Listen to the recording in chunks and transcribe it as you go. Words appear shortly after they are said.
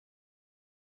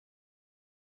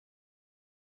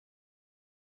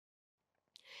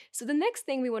So the next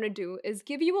thing we want to do is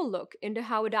give you a look into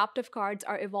how adaptive cards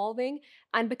are evolving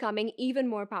and becoming even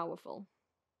more powerful.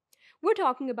 We're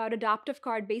talking about adaptive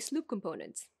card-based loop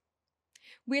components.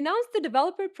 We announced the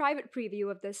developer private preview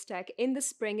of this tech in the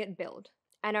spring at Build,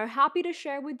 and are happy to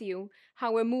share with you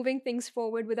how we're moving things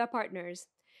forward with our partners,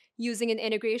 using an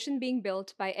integration being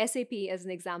built by SAP as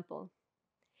an example.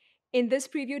 In this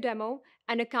preview demo,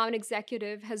 an account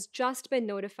executive has just been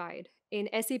notified in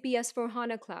SAP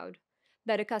S/4HANA Cloud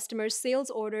that a customer's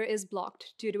sales order is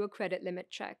blocked due to a credit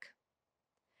limit check.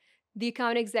 The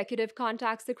account executive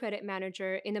contacts the credit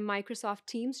manager in a Microsoft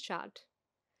Teams chat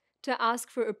to ask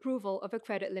for approval of a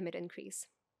credit limit increase.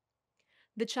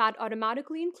 The chat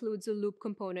automatically includes a loop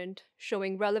component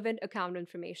showing relevant account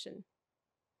information.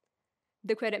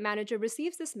 The credit manager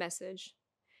receives this message,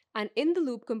 and in the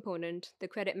loop component, the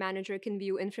credit manager can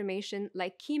view information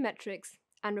like key metrics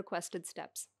and requested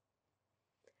steps.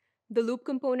 The loop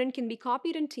component can be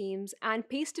copied in Teams and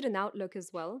pasted in Outlook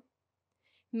as well,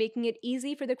 making it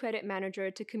easy for the credit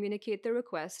manager to communicate the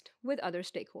request with other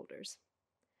stakeholders.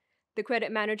 The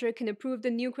credit manager can approve the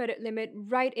new credit limit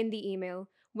right in the email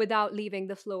without leaving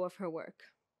the flow of her work.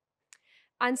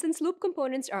 And since loop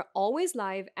components are always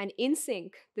live and in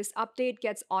sync, this update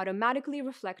gets automatically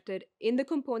reflected in the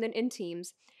component in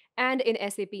Teams and in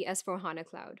SAP S/4HANA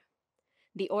Cloud.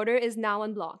 The order is now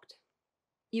unblocked.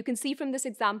 You can see from this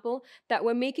example that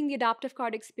we're making the adaptive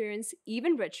card experience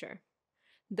even richer.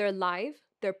 They're live,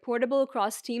 they're portable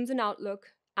across Teams and Outlook,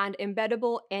 and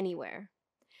embeddable anywhere.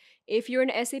 If you're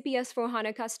an SAP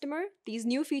S/4HANA customer, these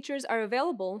new features are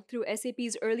available through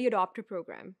SAP's Early Adopter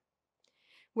Program.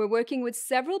 We're working with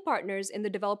several partners in the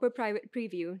developer private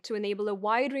preview to enable a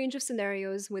wide range of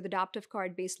scenarios with adaptive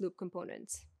card-based loop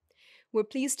components. We're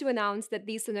pleased to announce that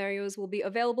these scenarios will be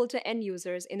available to end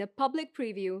users in a public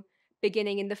preview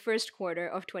beginning in the first quarter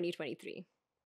of 2023.